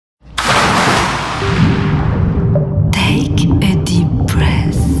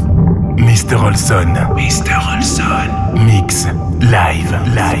Mr. Olson. Mr. Olson. Mix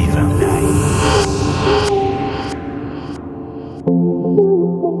live.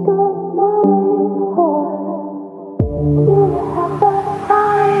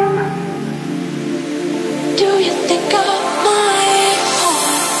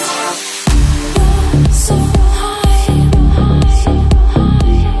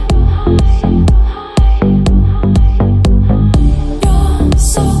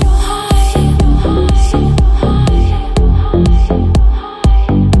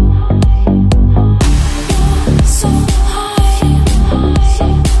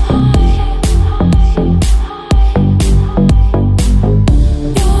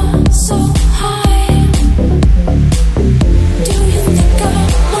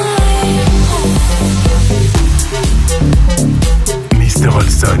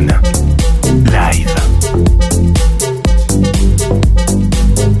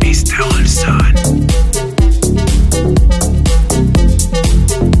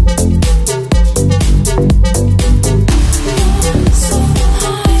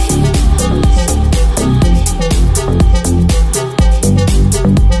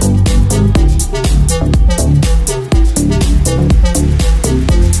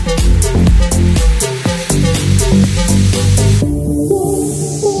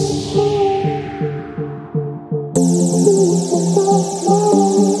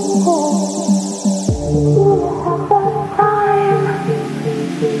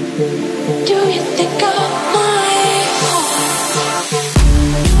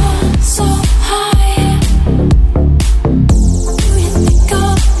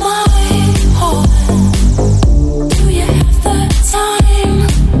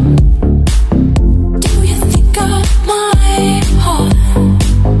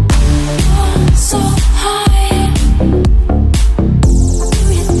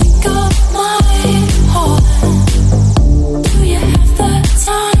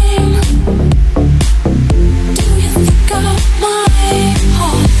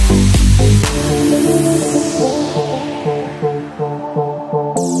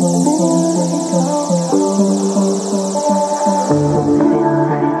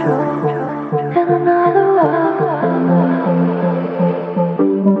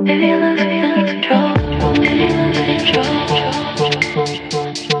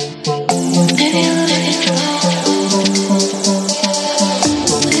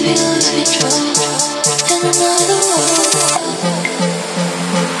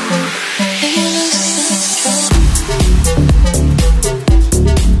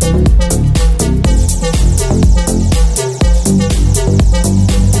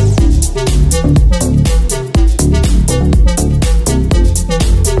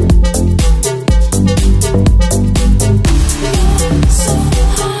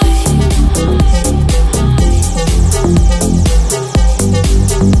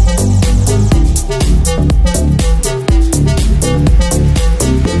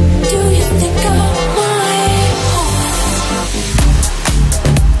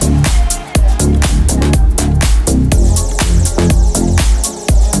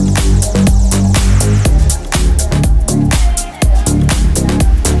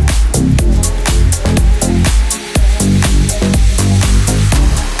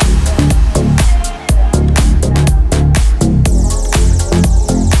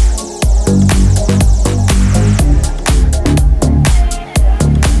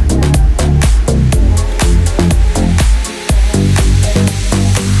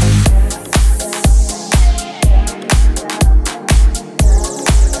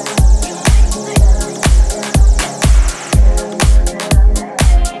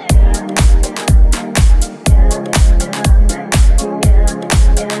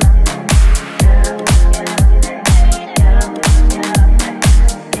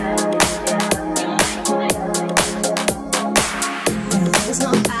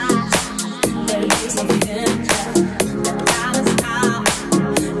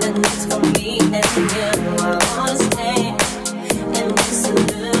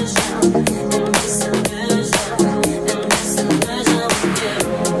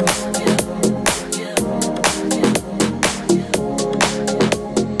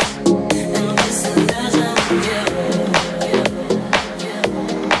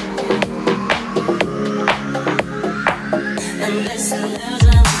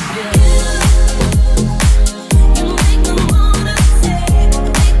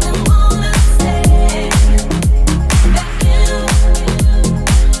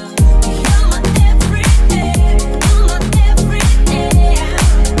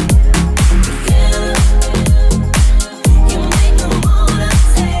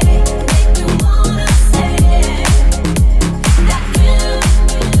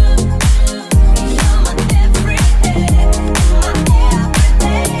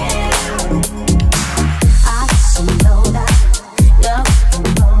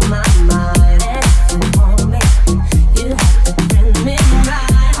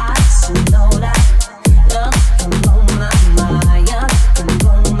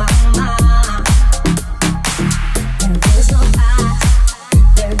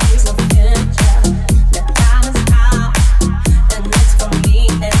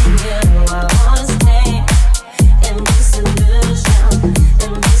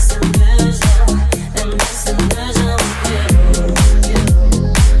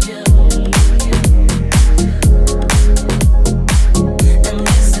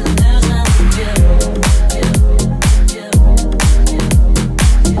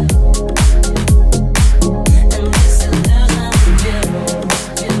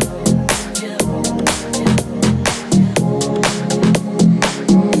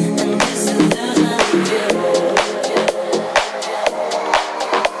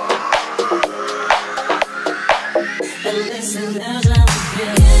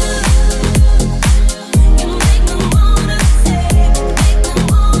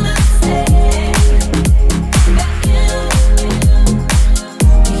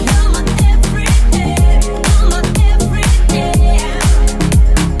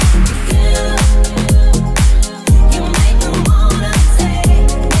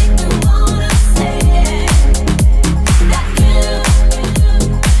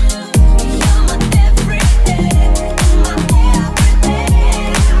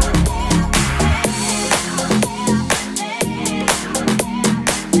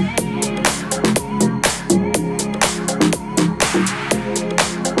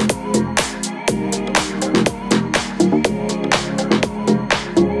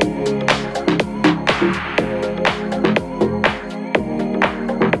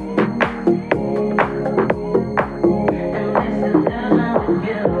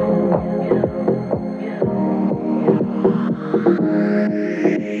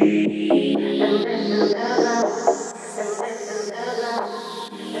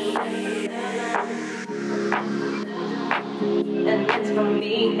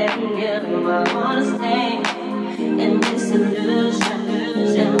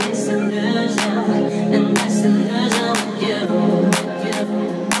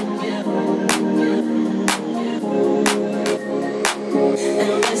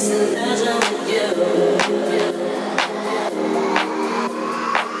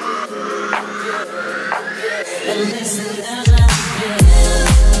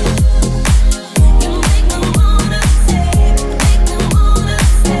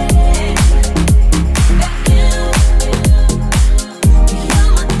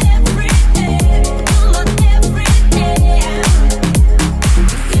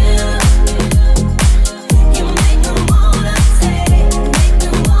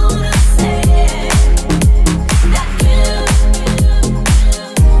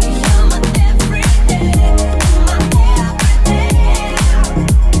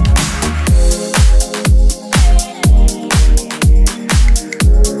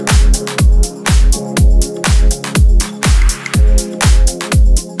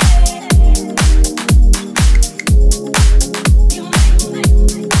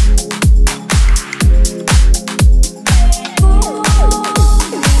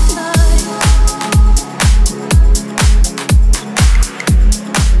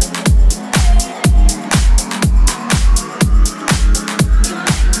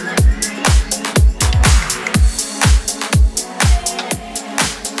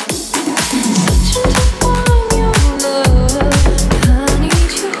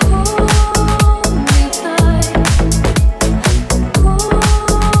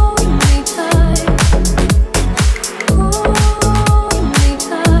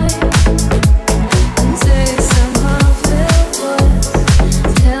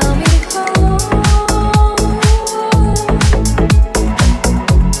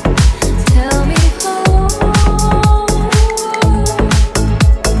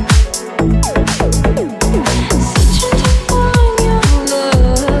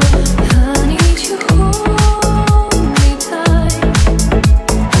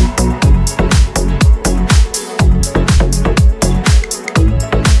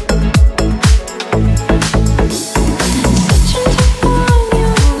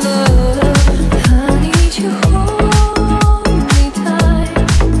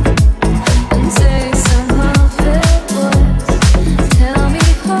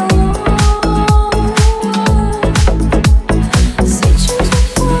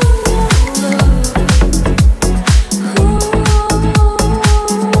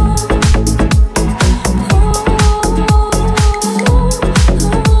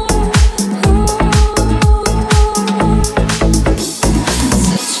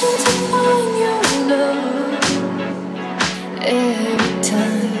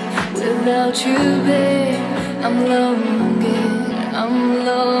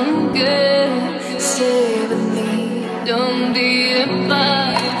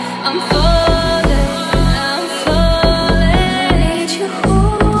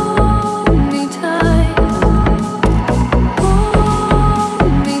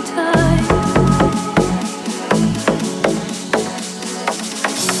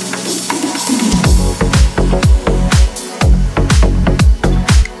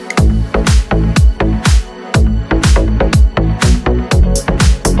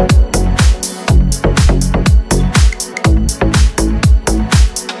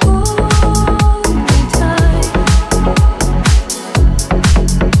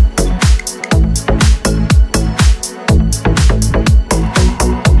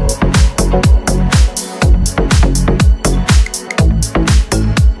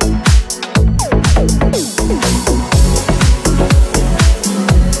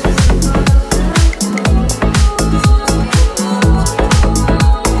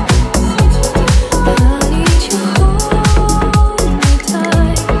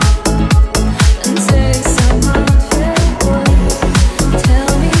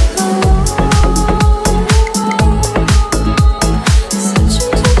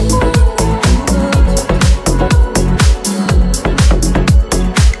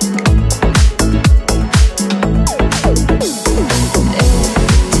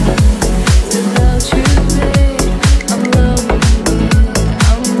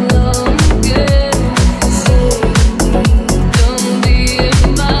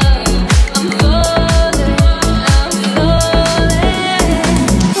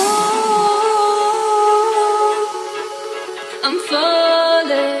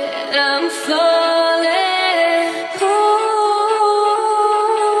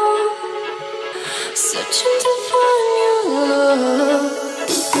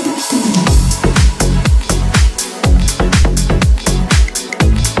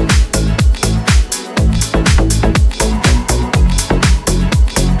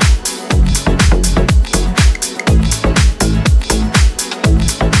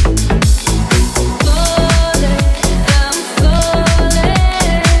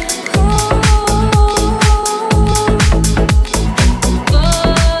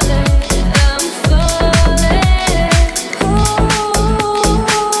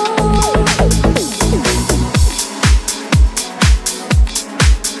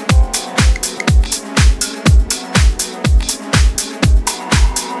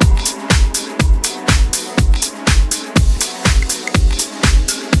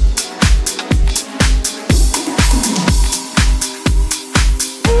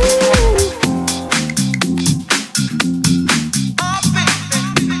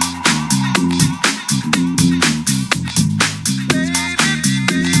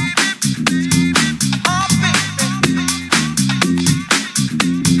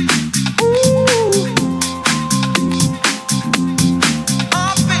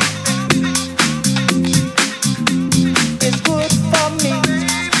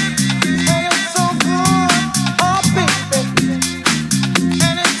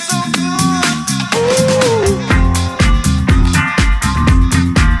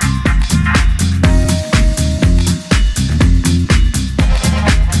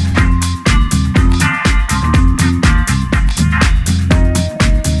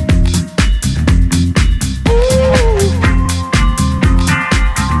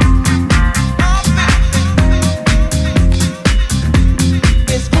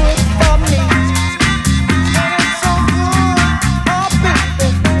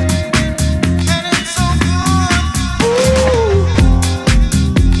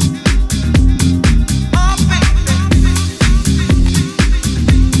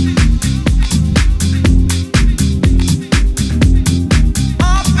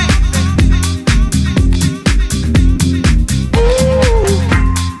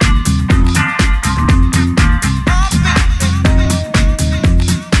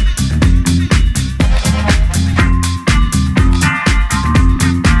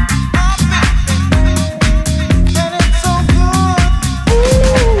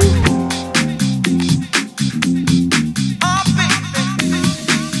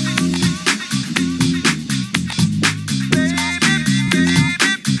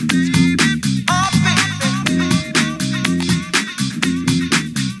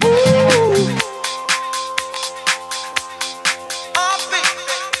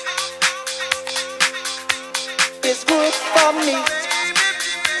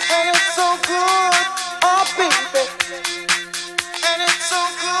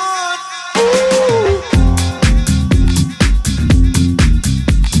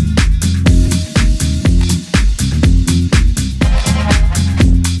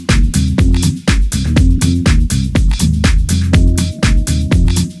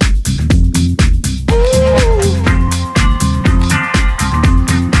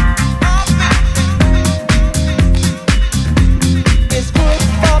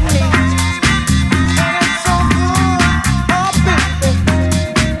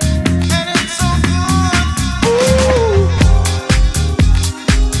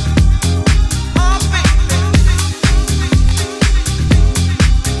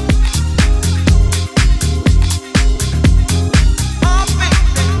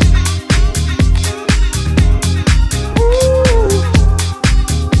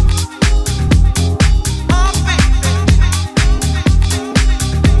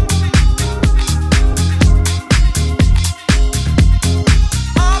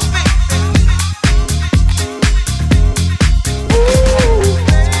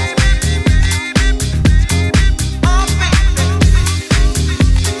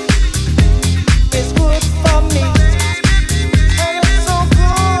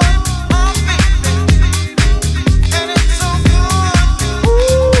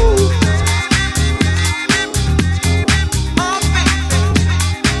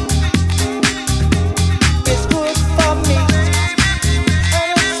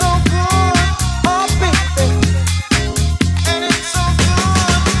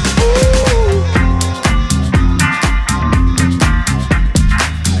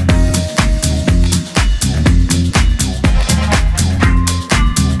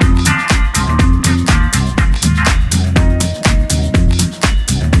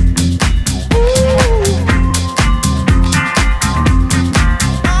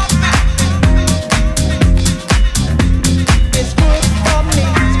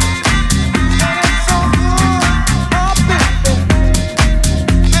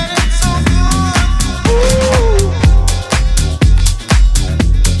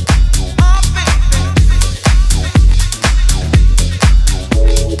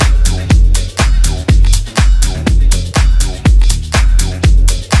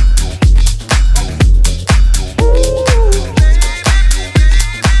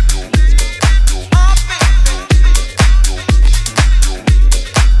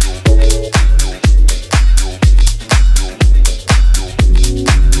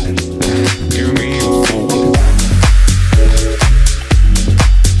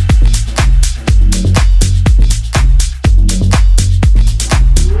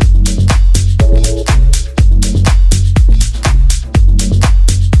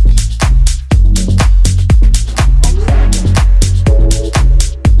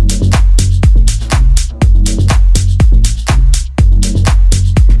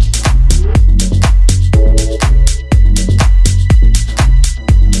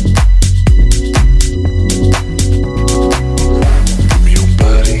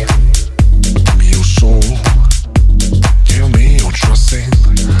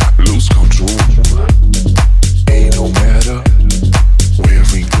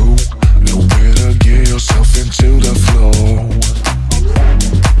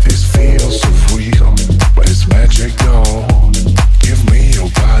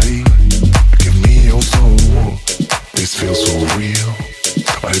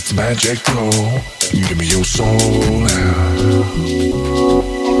 magic though. Give me your soul now. Give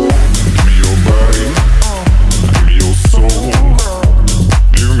me your body. Give me your soul.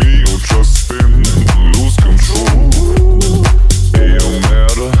 Give me your trust and lose control. It don't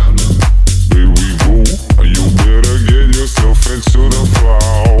matter where we go. You better get yourself into the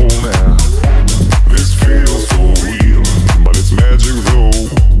flow now. This feels so real, but it's magic though.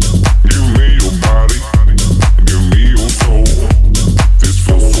 Give me your body. Give me your soul. This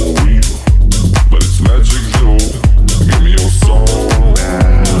feels so real, but it's magic though. Give me your soul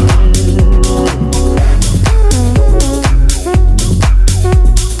now.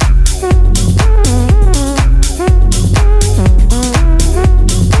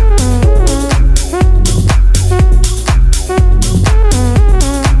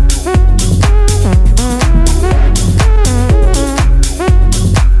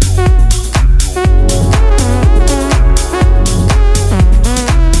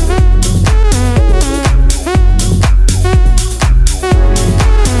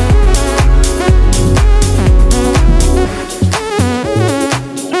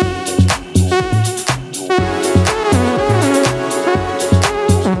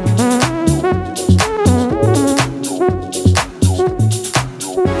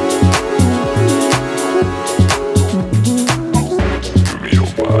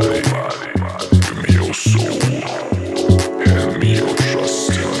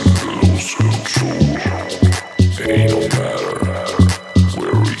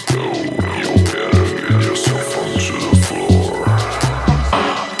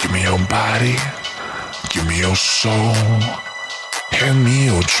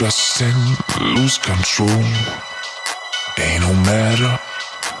 Trust and lose control. Ain't no matter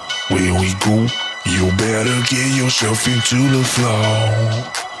where we go. You better get yourself into the flow.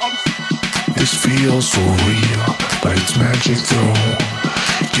 This feels so real, but it's magic though.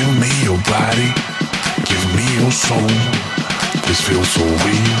 Give me your body, give me your soul. This feels so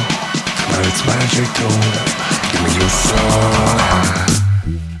real, but it's magic though. Give me your soul.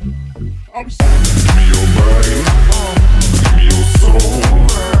 Give me your body, give me your soul.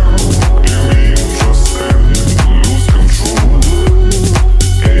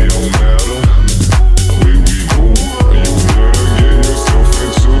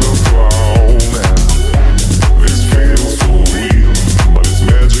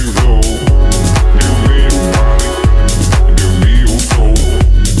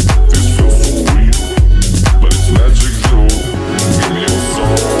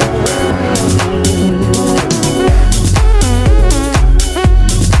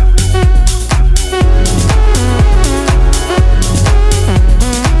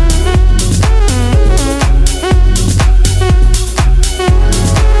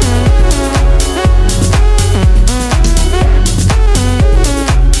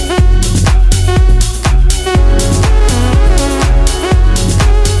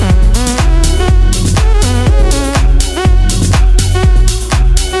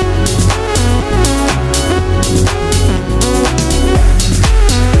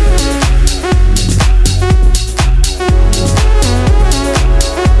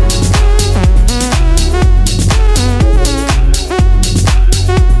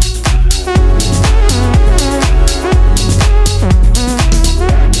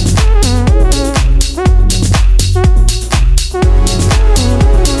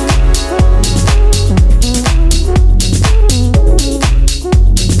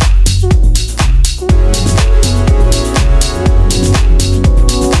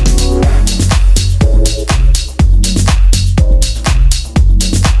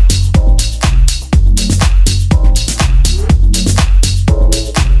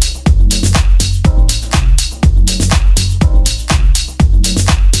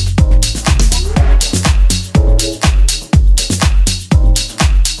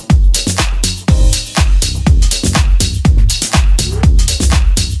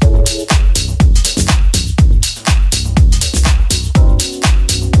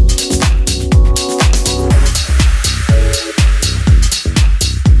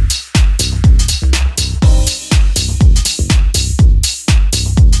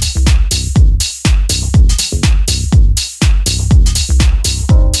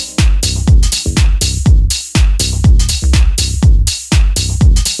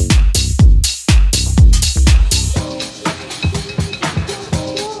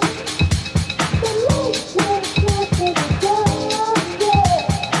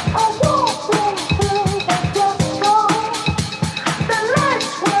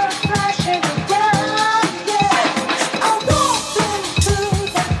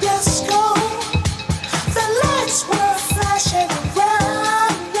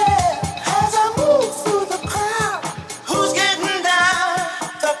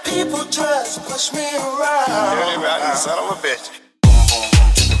 people just push me around. Everybody, son of a bitch.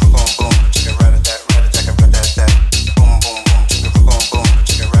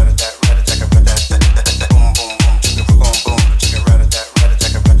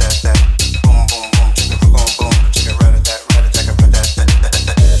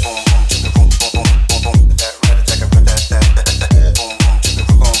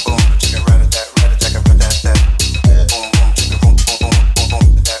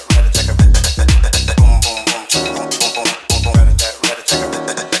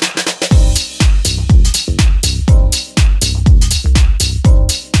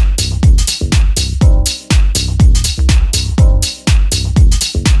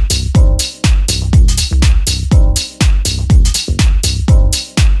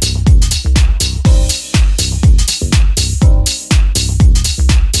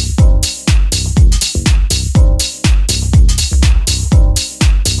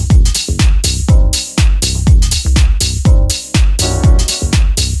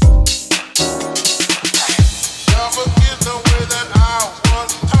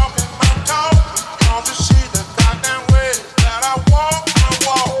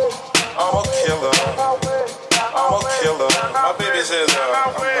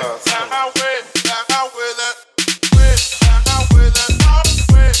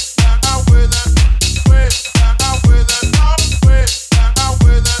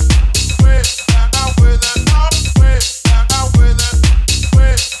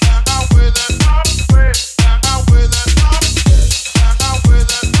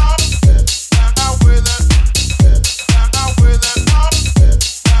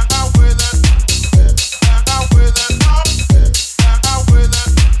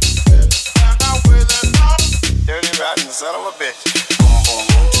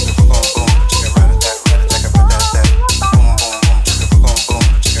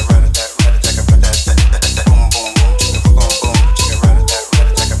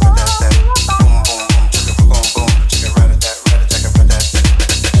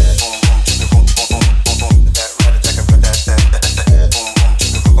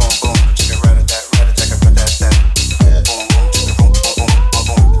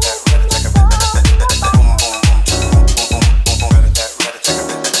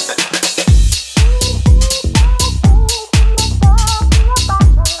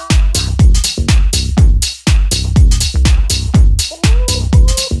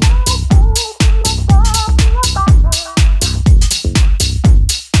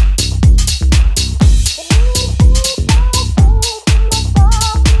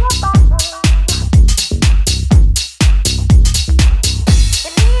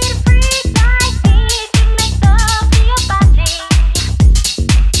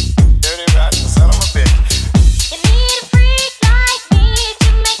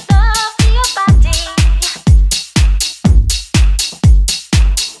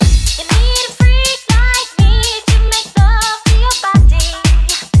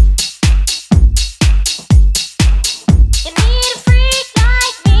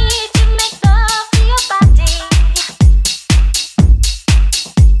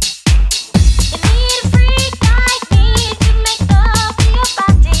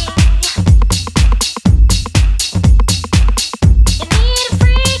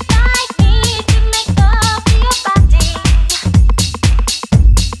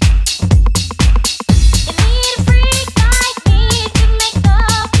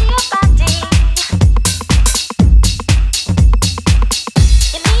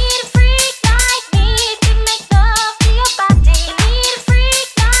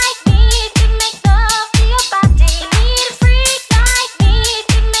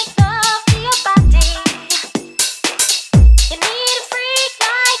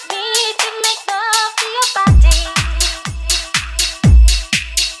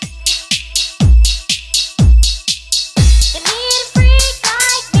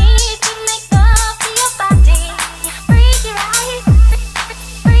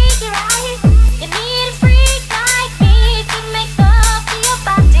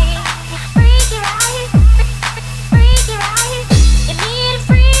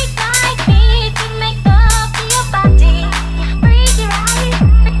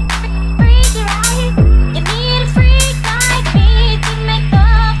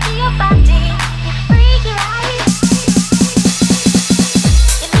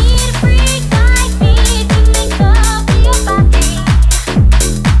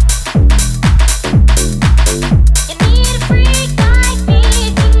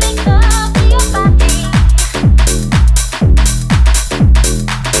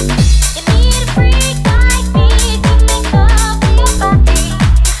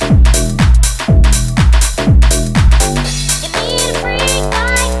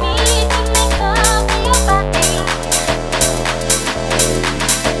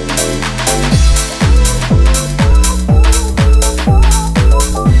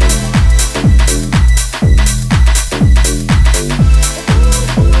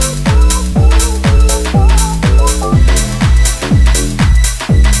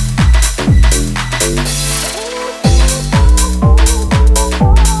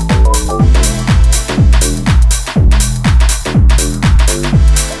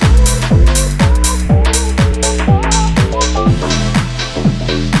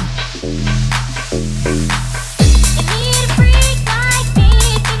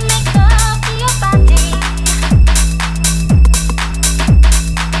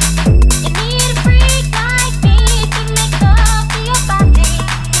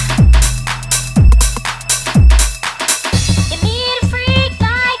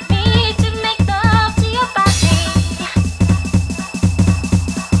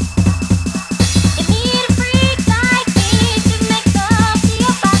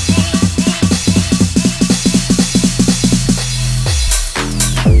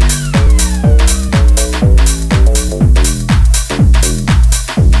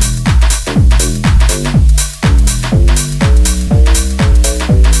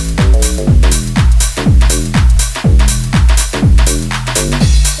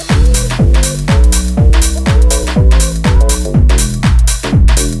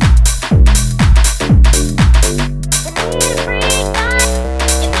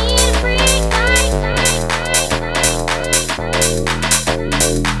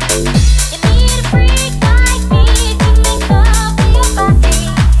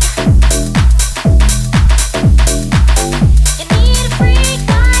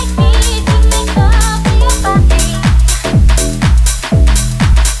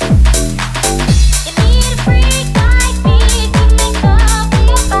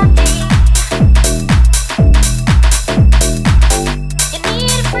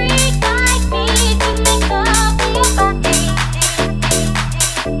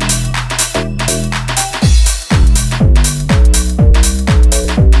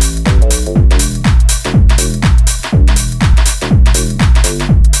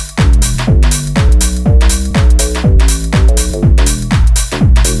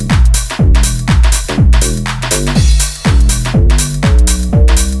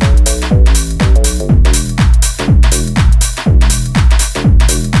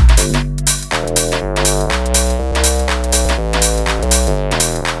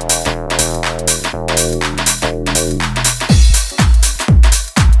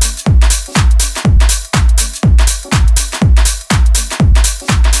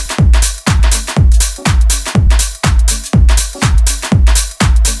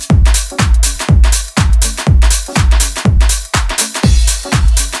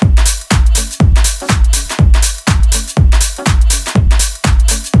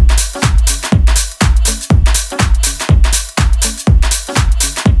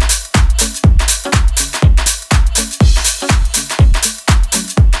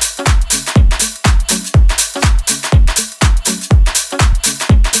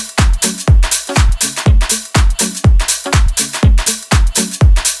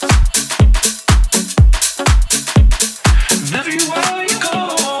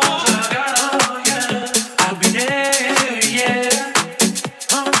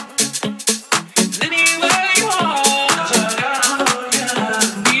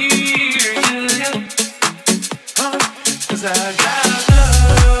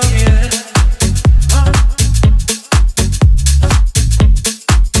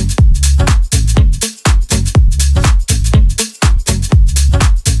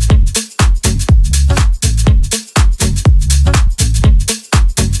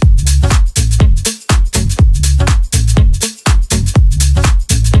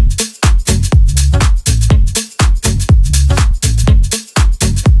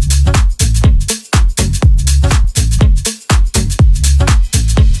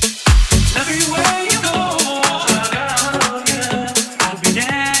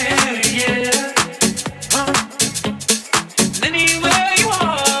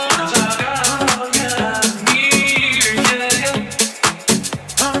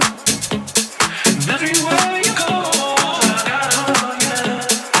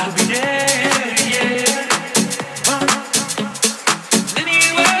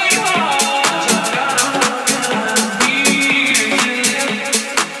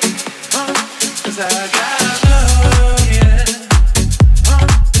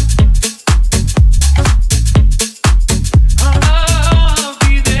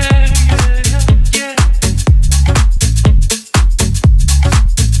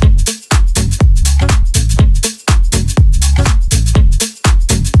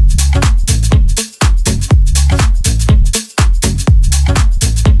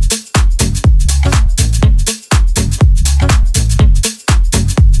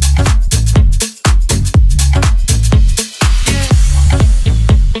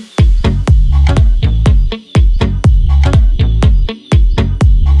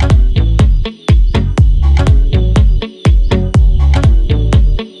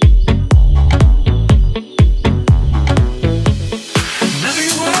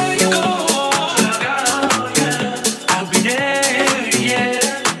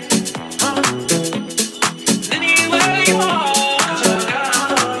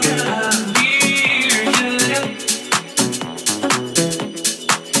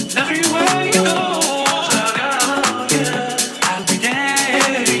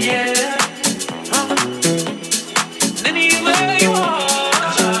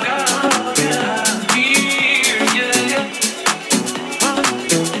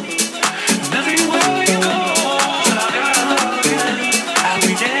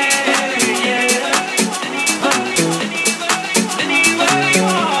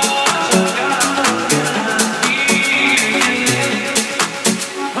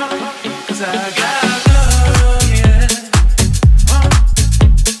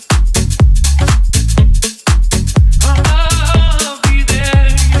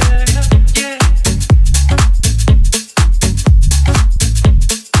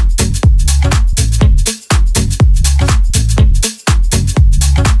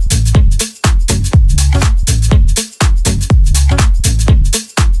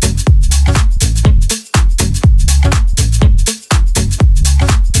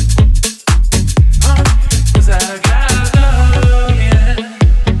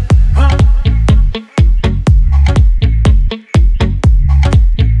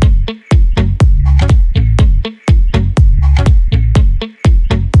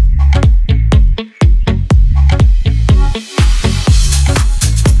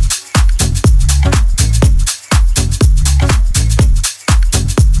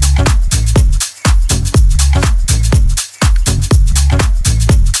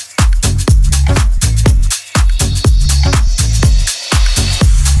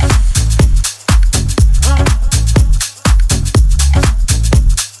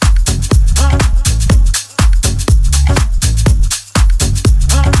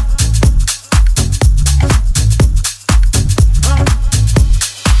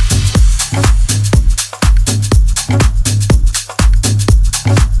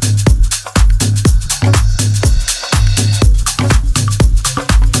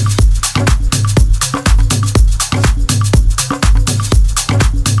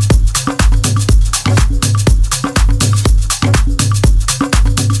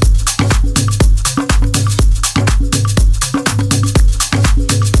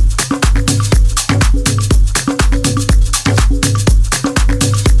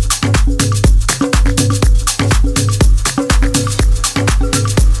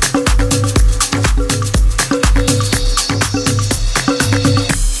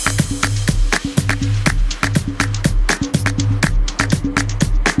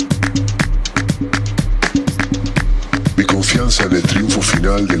 triunfo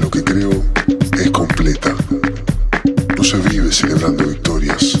final de lo que creo es completa. No se vive celebrando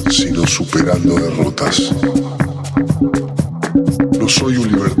victorias, sino superando derrotas. No soy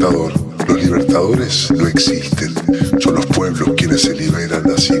un libertador. Los libertadores no existen. Son los pueblos quienes se liberan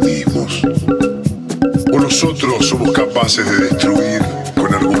a sí mismos. O nosotros somos capaces de destruir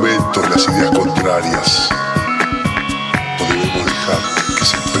con argumentos las ideas contrarias. O debemos dejar que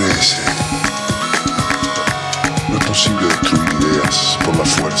se exprese. No es posible destruir ideas por la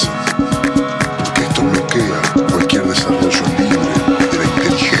fuerza, porque esto bloquea cualquier desarrollo libre de la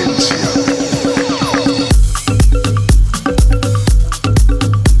inteligencia.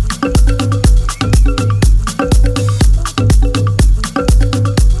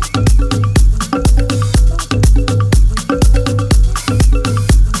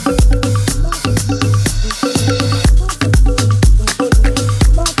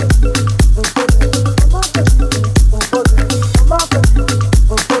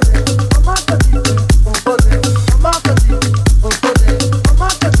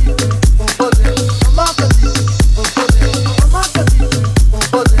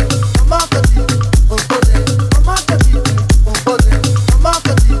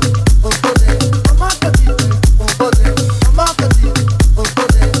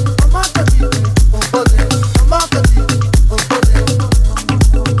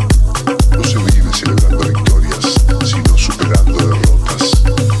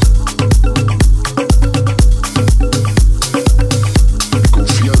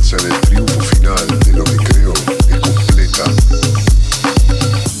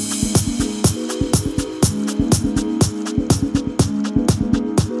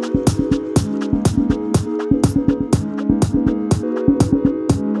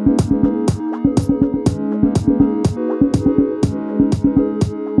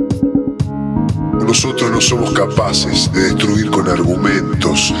 Nosotros no somos capaces de destruir con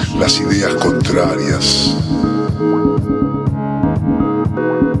argumentos las ideas contrarias.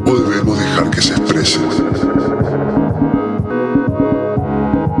 O debemos dejar que se expresen.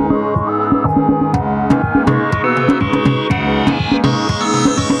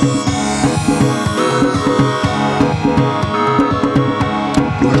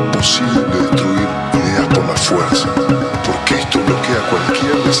 No es posible destruir ideas por la fuerza, porque esto bloquea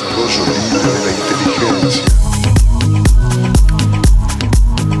cualquier desarrollo libre de la inteligencia.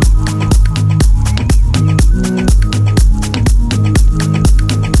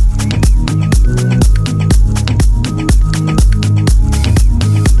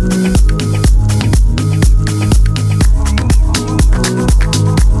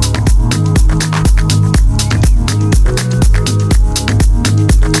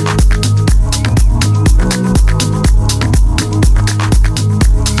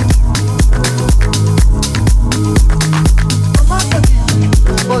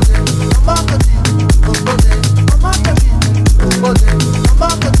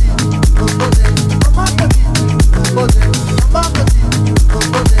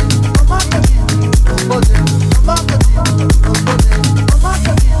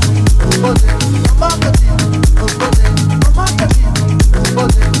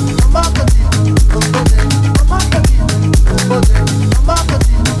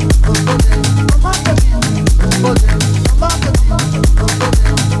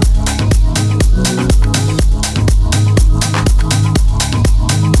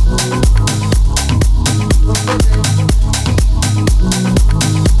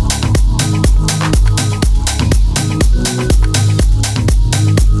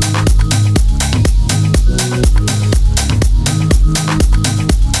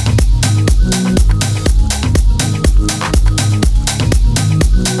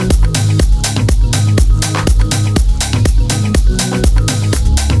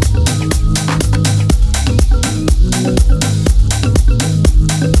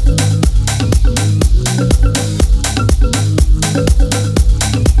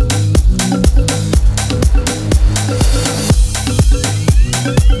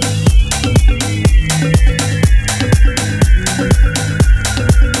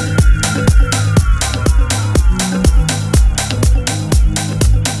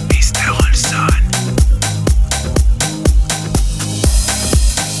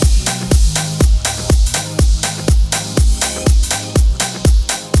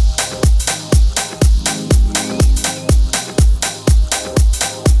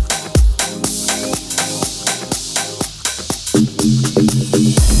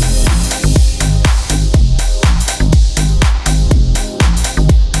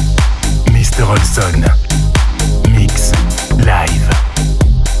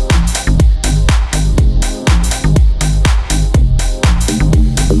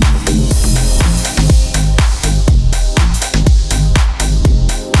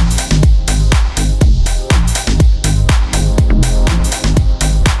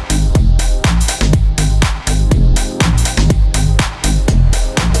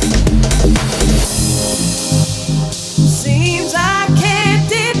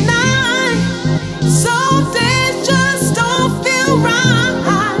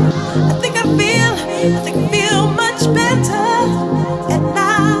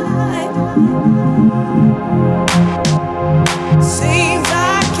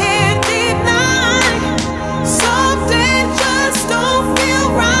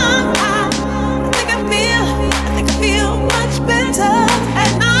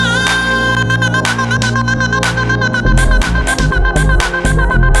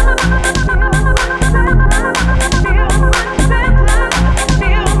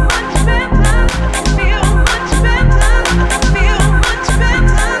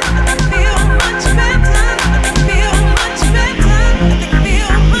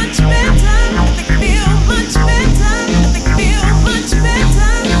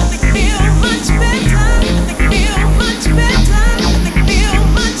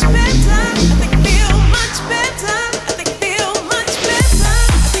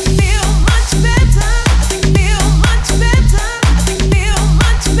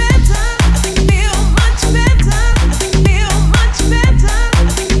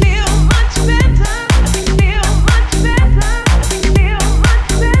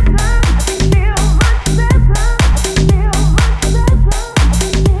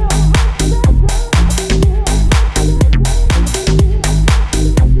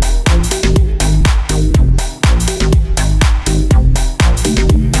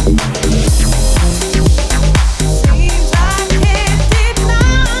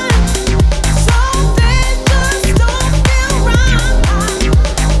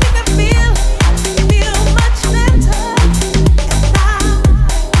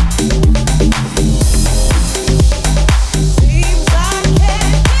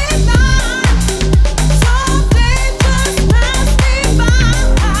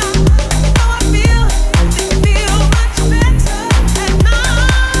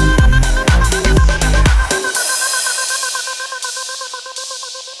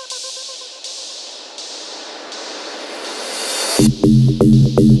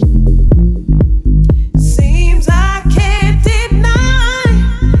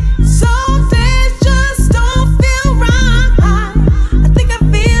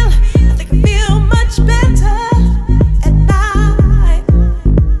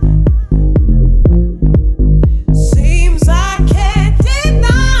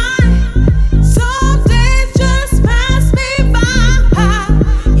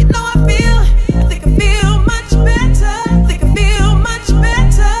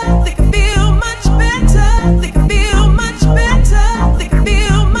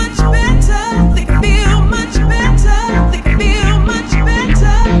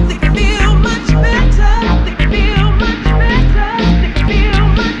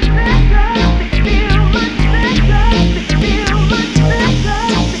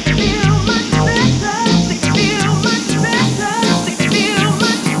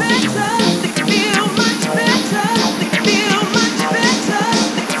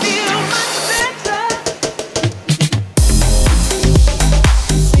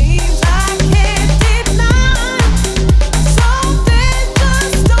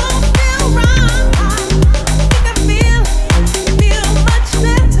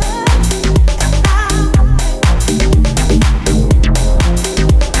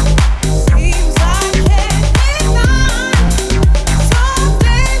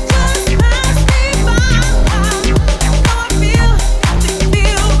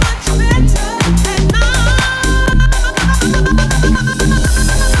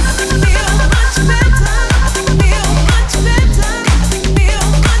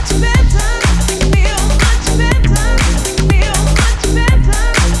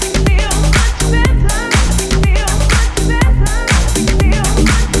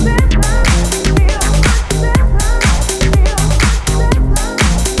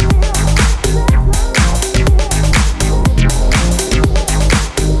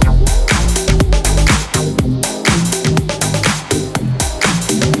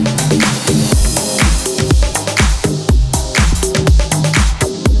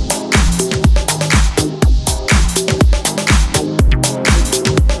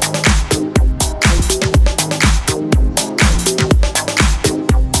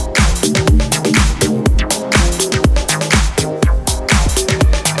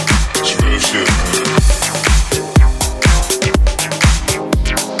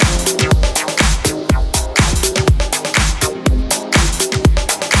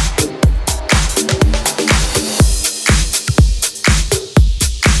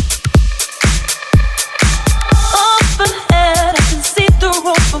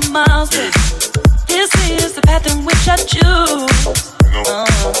 choose.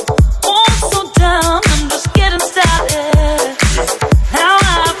 Want so down, I'm just getting started. Now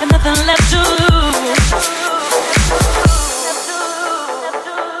I've got nothing left to lose.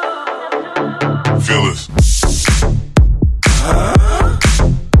 Feel this.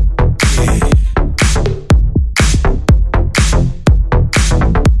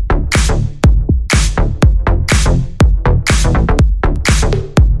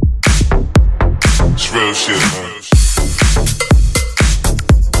 Real shit, man.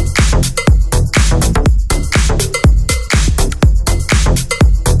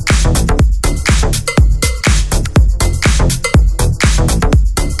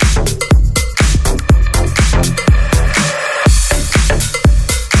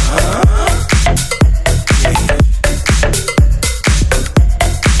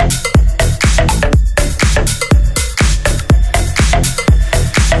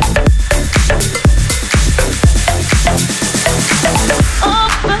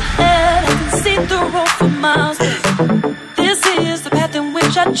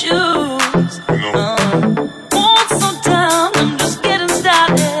 I choose. Want so down, I'm just getting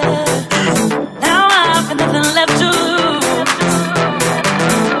started. Now I've got nothing left to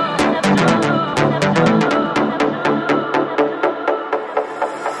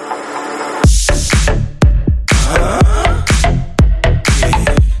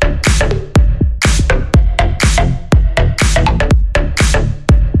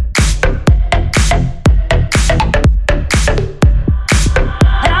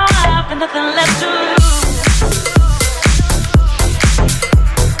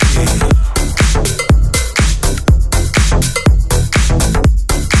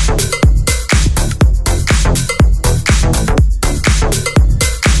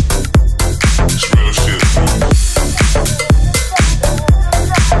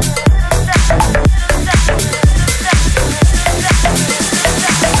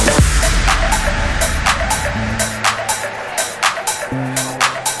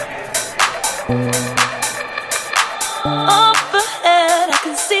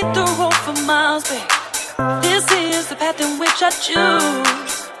I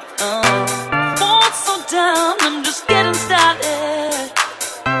choose. Want so down, I'm just getting started.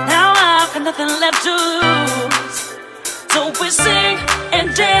 Now I've got nothing left to lose. So we sing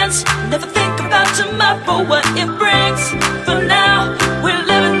and dance, never think about tomorrow, what it brings. For now, we're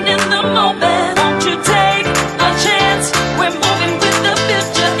living in the moment. Won't you take a chance? We're moving with the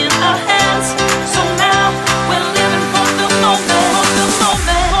future in our hands. So now we're living for the moment, for the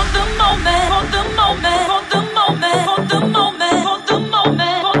moment, for the moment, for the moment, for the moment, for the moment.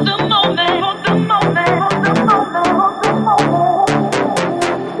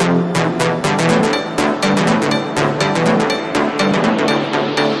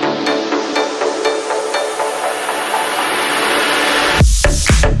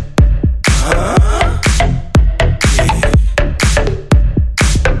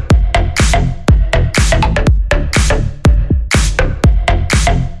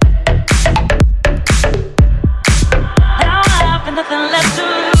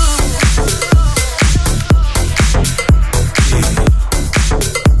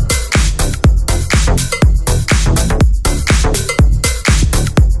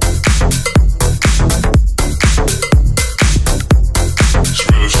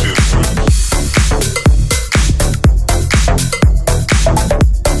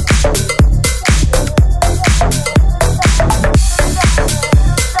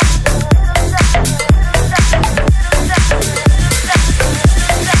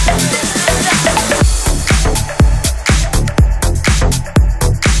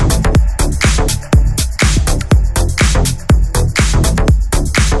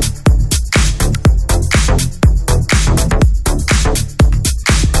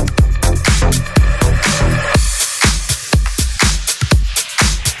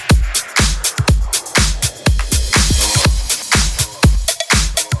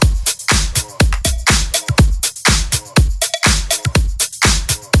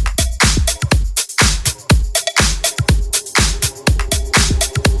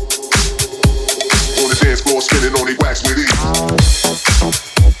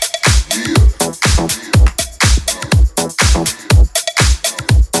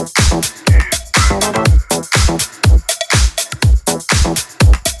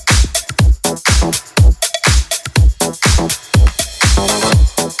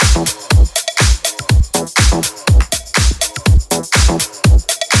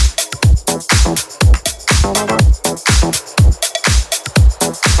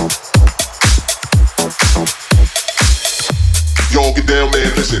 Y'all get down,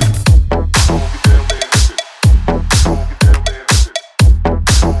 man, listen.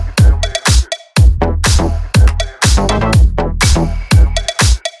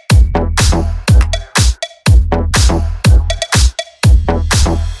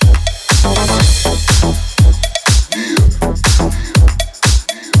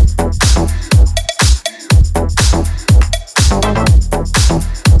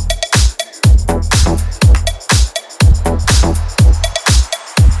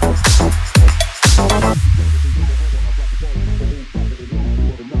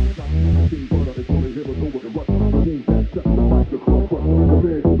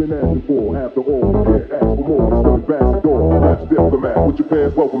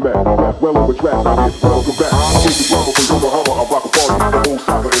 fans welcome back. Rap well over tracks, I get welcome back. I move the drama from Yokohama, I rock a party. The whole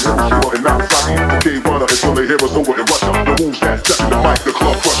soccer and Hiroshima and Nagasaki. The cave runner until they hear us over in Russia. The moves that touching the mic, the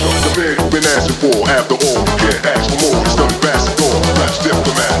club crusher. The man you've been asking for, after all, you can't ask for more. It's the ambassador, rap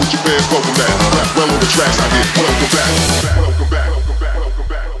diplomat. With your fans welcome back. Rap well over tracks, I get welcome back. Welcome back, welcome back, welcome back, welcome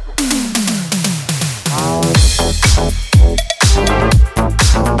back.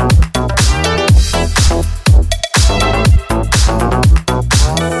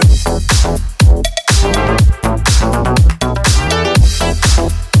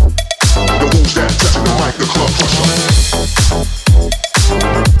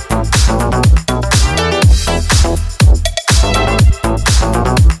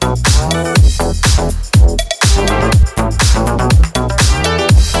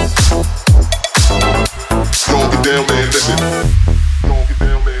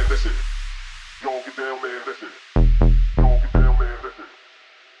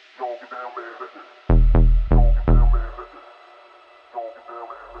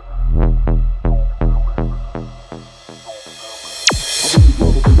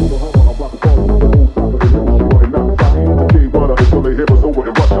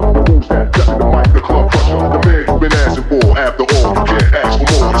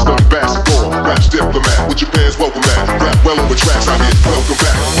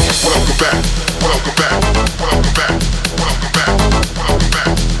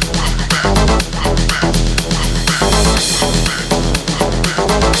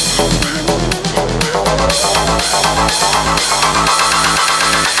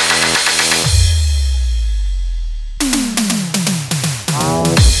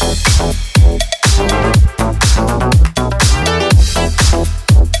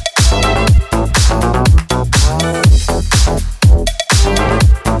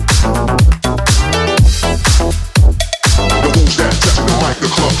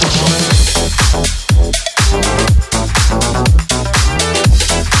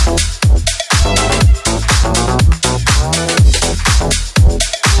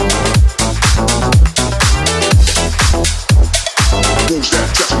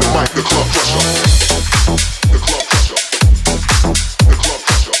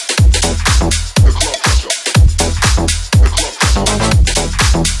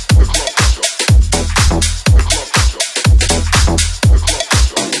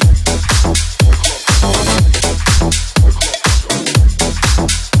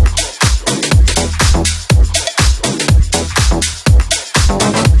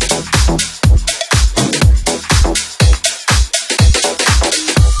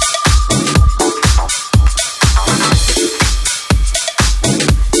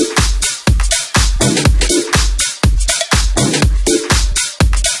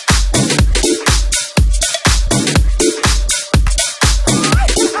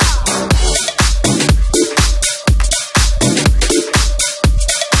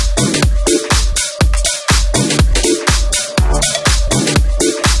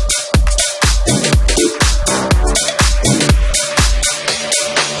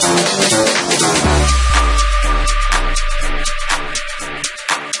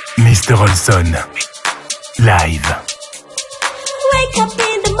 Mr. Olson, live. Wake up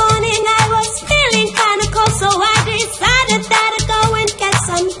in the morning, I was feeling kinda cold, so I decided that I'd go and get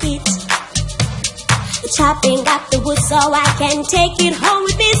some heat. Chopping up the wood so I can take it home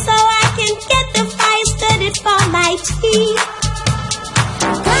with me, so I can get the fire started for my tea.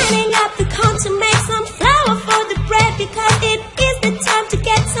 Grinding up the corn to make some flour for the bread, because it is the time to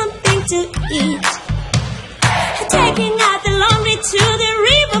get something to eat. Taking out the laundry to the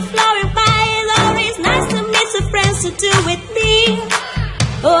river, flowing by lorries. Nice to meet some friends to do with me.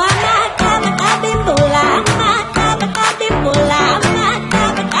 Oh, I'm not coming up in Bula. I'm not coming up in Bula. I'm not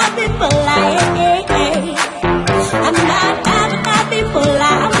coming up in Bula. I'm not coming up in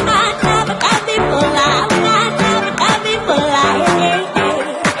Bula. I'm not coming up in Bula. I'm not coming up in Bula.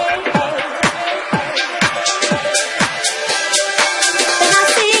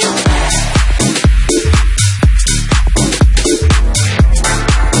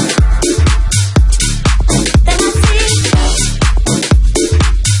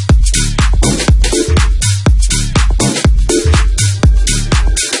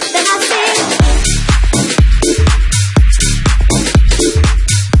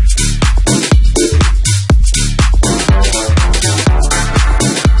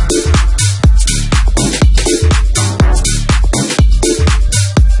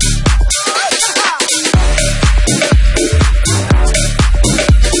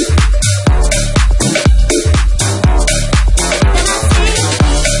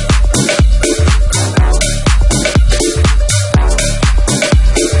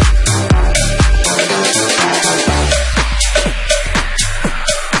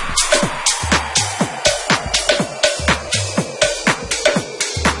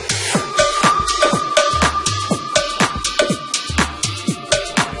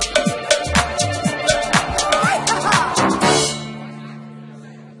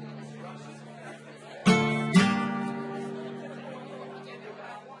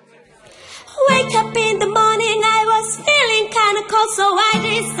 wake up in the morning, I was feeling kinda cold, so I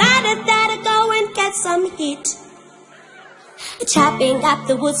decided that I'd go and get some heat. Chopping up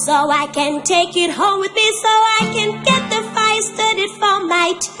the wood so I can take it home with me, so I can get the fire started for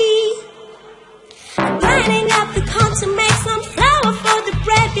my tea. Grinding up the corn to make some flour for the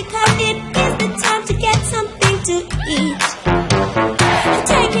bread, because it is the time to get something to eat.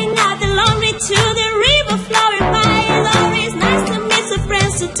 Taking out the laundry to the river, flowing by lorries. Nice to meet some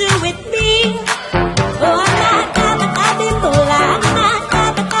friends to do with me. Oh, I'm not Kabakabimbula, I'm not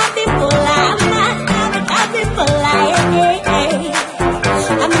Kabakabimbula, I'm not Kabakabimbula,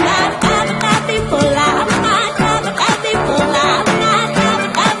 I'm not Kabakabimbula, I'm not Kabakabimbula, I'm not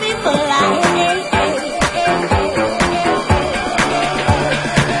Kabakabimbula,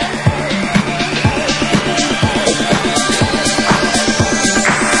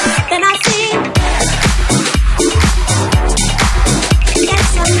 Then I sing, get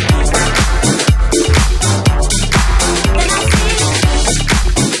some. Then I sing,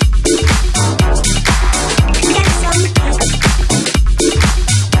 get some.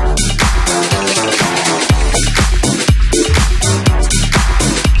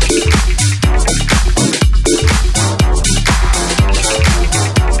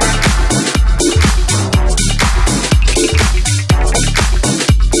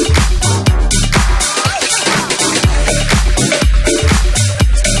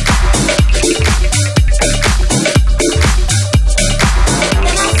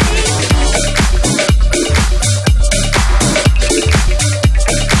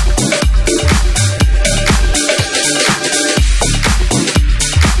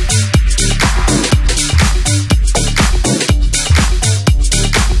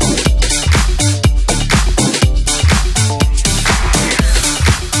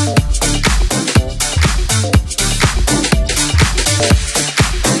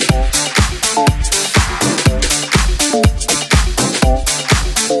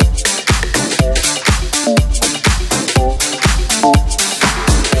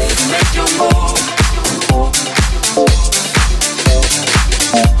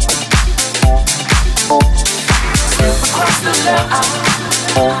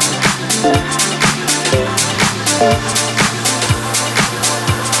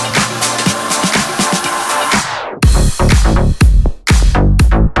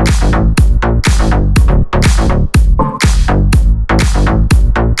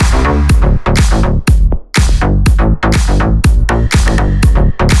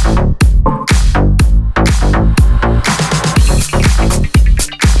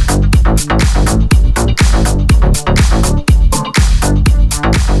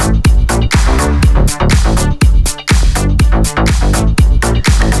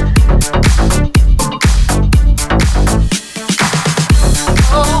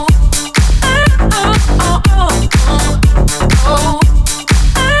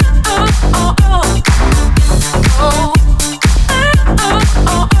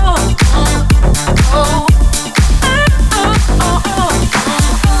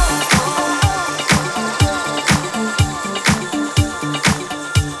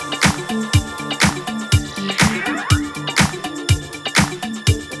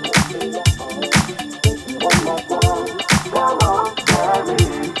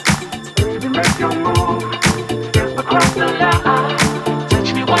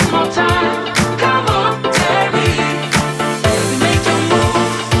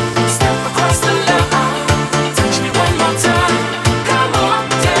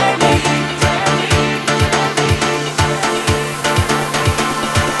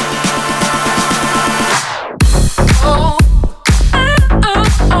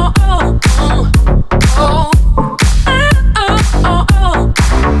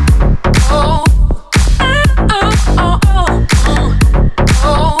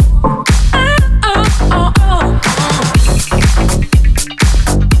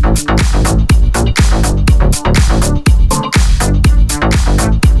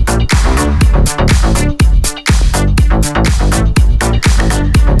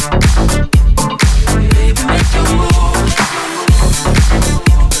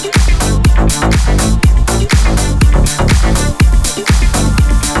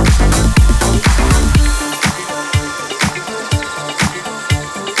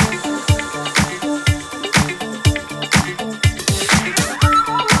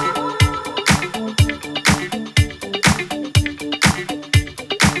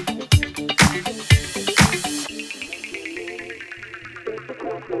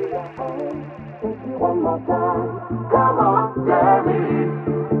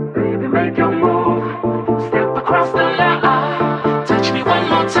 Make your move, step across the line. Touch me one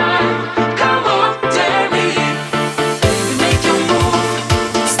more time. Come on.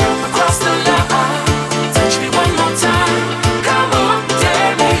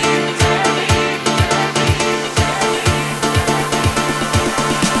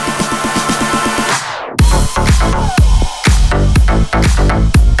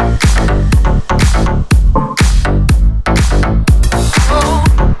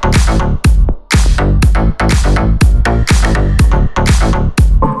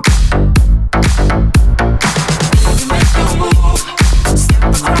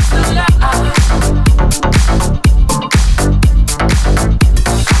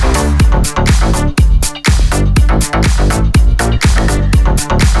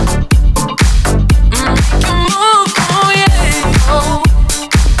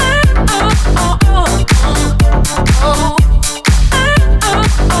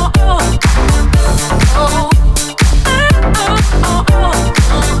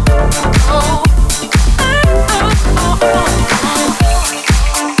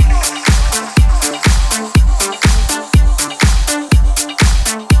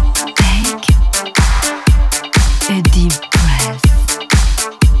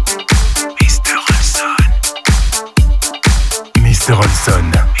 Mr. Olson.